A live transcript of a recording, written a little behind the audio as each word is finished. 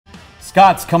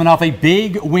Scots coming off a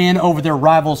big win over their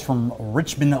rivals from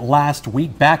Richmond last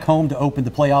week, back home to open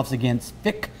the playoffs against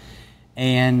Fike.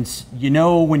 And you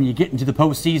know, when you get into the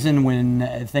postseason,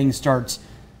 when things start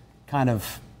kind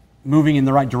of moving in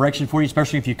the right direction for you,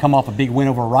 especially if you come off a big win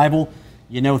over a rival,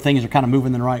 you know things are kind of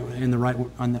moving in the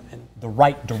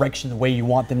right direction, the way you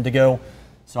want them to go.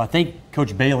 So I think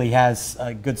Coach Bailey has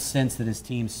a good sense that his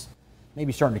team's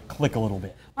maybe starting to click a little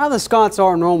bit. How the Scots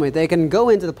are normally, they can go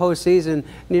into the postseason, and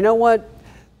you know what?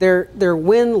 Their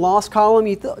win-loss column,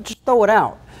 just throw it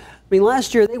out. I mean,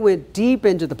 last year they went deep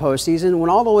into the postseason,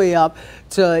 went all the way up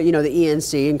to the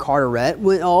ENC and Carteret,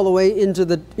 went all the way into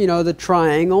the the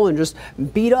Triangle and just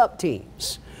beat up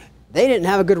teams. They didn't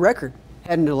have a good record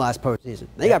heading to the last postseason.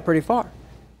 They got pretty far.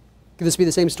 Could this be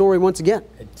the same story once again?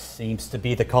 It seems to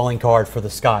be the calling card for the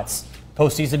Scots.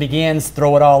 Postseason begins,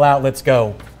 throw it all out, let's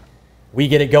go. We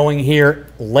get it going here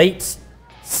late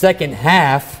second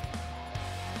half.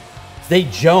 Zay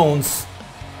Jones,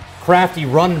 crafty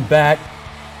running back,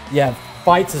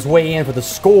 fights his way in for the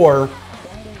score.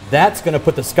 That's going to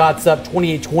put the Scots up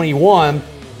 28-21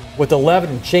 with 11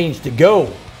 and change to go.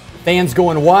 Fans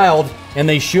going wild, and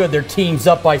they should. Their team's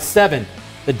up by 7.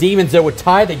 The Demons, though, would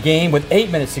tie the game with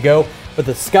 8 minutes to go, but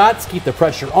the Scots keep the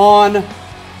pressure on.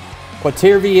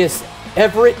 Quatervius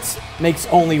Everett makes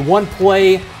only one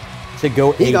play to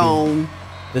go 80. Gone.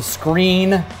 The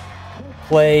screen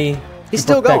play. He's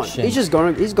still going. He's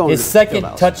going. His second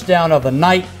touchdown of the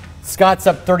night. Scots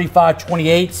up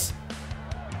 35-28.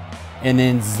 And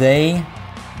then Zay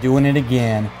doing it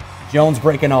again. Jones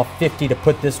breaking off 50 to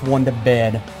put this one to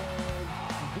bed.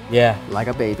 Yeah. Like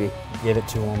a baby. Give it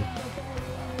to him.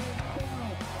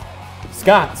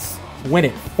 Scots win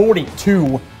it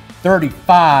 42-35.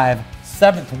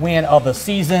 7th win of the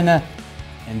season.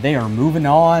 And they are moving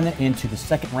on into the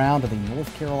second round of the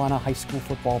North Carolina High School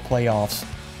Football Playoffs.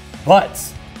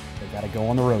 But they got to go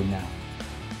on the road now.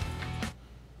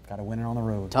 Got to win it on the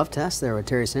road. Tough test there with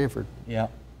Terry Sanford. Yeah.